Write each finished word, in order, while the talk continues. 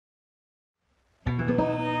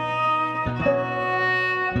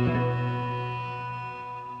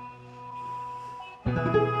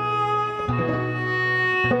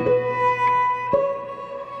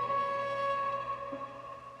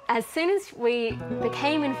As soon as we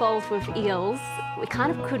became involved with eels, we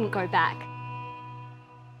kind of couldn't go back.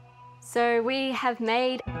 So we have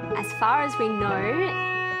made, as far as we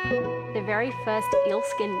know, the very first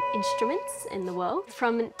eel-skin instruments in the world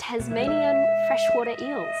from Tasmanian freshwater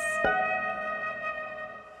eels.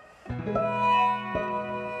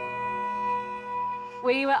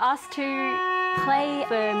 We were asked to play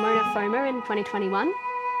for Mona Foma in 2021.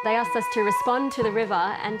 They asked us to respond to the river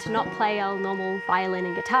and to not play our normal violin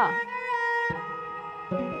and guitar.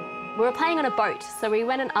 We were playing on a boat, so we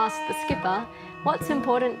went and asked the skipper, what's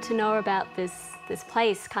important to know about this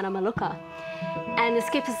place, Kanamaluka? And the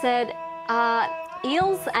skipper said,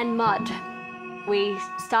 eels and mud. We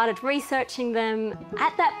started researching them.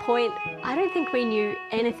 At that point, I don't think we knew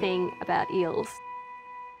anything about eels.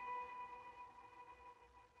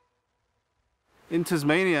 In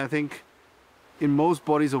Tasmania, I think in most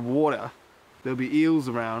bodies of water, there'll be eels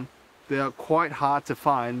around. They are quite hard to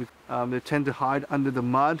find. They tend to hide under the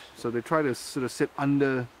mud, so they try to sort of sit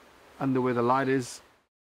under where the light is.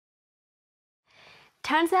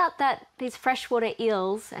 Turns out that these freshwater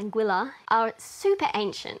eels, anguilla, are super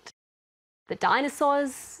ancient. The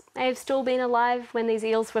dinosaurs may have still been alive when these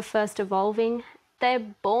eels were first evolving. They're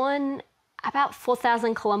born about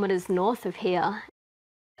 4,000 kilometres north of here.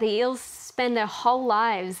 The eels spend their whole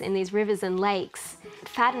lives in these rivers and lakes,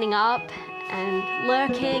 fattening up and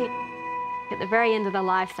lurking. At the very end of their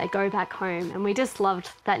life, they go back home, and we just loved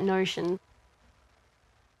that notion.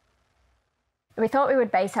 We thought we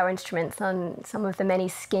would base our instruments on some of the many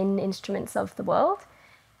skin instruments of the world.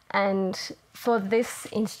 And for this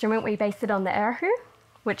instrument, we based it on the erhu,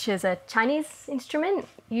 which is a Chinese instrument,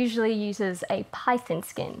 usually uses a python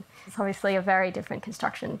skin. It's obviously a very different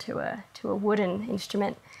construction to a wooden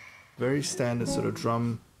instrument. Very standard sort of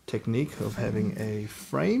drum technique of having a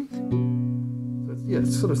frame. Yeah, it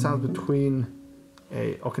sort of sounds between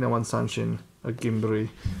a Okinawan sanshin, a gimbri,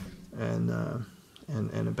 and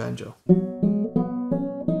a banjo.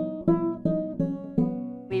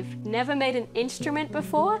 We've never made an instrument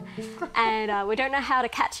before, and we don't know how to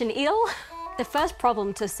catch an eel. The first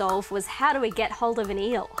problem to solve was how do we get hold of an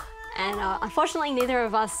eel? And unfortunately, neither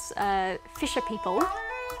of us fisher people.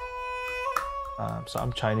 So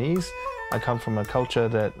I'm Chinese. I come from a culture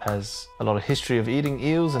that has a lot of history of eating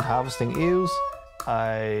eels and harvesting eels.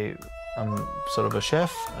 I am sort of a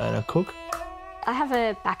chef and a cook. I have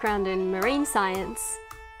a background in marine science.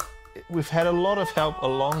 We've had a lot of help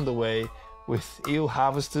along the way with eel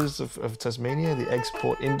harvesters of Tasmania, the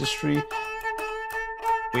export industry.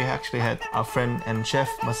 We actually had our friend and chef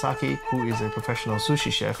Masaki, who is a professional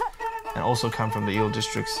sushi chef and also come from the eel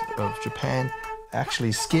districts of Japan,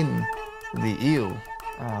 actually skin the eel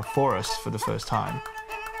for us for the first time.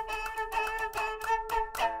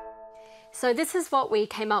 So this is what we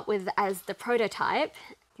came up with as the prototype.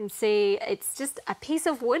 You can see it's just a piece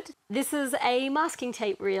of wood. This is a masking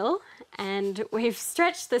tape reel, and we've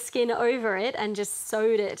stretched the skin over it and just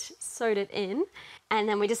sewed it in. And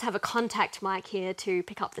then we just have a contact mic here to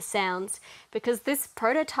pick up the sounds, because this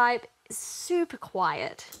prototype is super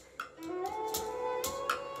quiet.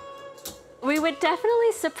 We were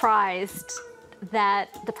definitely surprised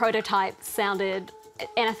that the prototype sounded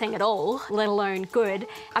anything at all, let alone good.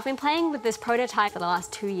 I've been playing with this prototype for the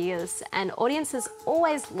last 2 years, and audiences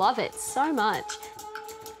always love it so much.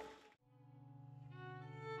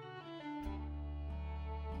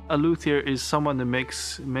 A luthier is someone that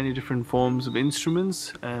makes many different forms of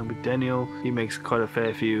instruments, and with Daniel, he makes quite a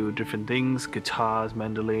fair few different things: guitars,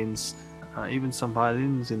 mandolins, even some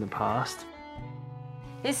violins in the past.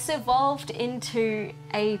 This evolved into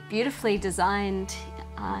a beautifully designed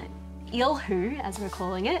eel-hoo, as we're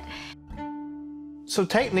calling it. So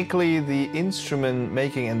technically, the instrument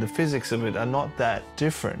making and the physics of it are not that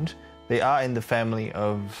different. They are in the family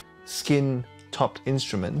of skin-topped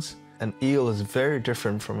instruments. An eel is very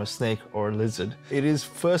different from a snake or a lizard. It is,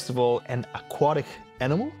 first of all, an aquatic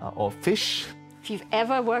animal or fish. If you've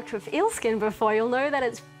ever worked with eel skin before, you'll know that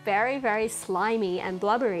it's very, very slimy and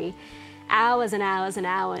blubbery. Hours and hours and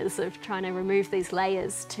hours of trying to remove these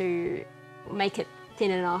layers to make it thin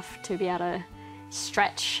enough to be able to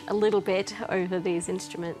stretch a little bit over these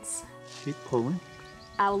instruments. Keep pulling.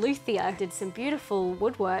 Our luthier did some beautiful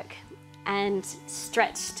woodwork and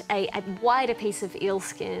stretched a wider piece of eel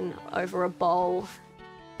skin over a bowl.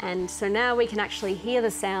 And so now we can actually hear the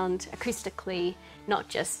sound acoustically, not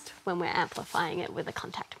just when we're amplifying it with a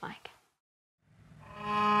contact mic.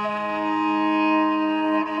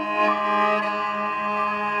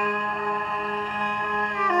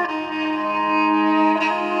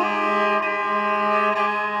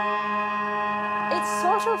 It's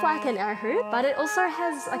sort of like than ahu, but it also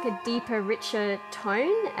has like a deeper, richer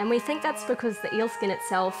tone, and we think that's because the eel skin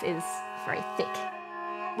itself is very thick.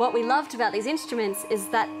 What we loved about these instruments is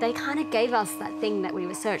that they kind of gave us that thing that we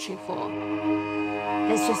were searching for.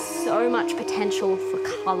 There's just so much potential for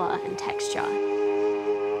colour and texture.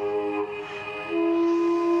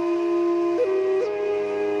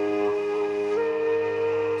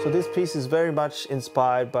 So this piece is very much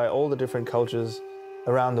inspired by all the different cultures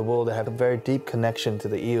around the world that have a very deep connection to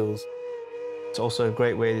the eels. It's also a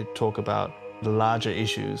great way to talk about the larger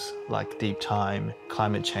issues like deep time,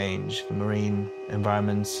 climate change, marine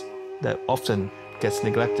environments that often gets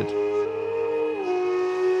neglected.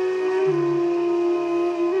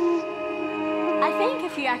 I think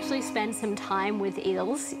if you actually spend some time with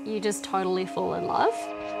eels, you just totally fall in love.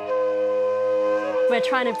 We're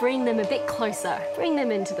trying to bring them a bit closer, bring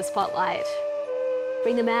them into the spotlight,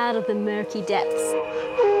 bring them out of the murky depths.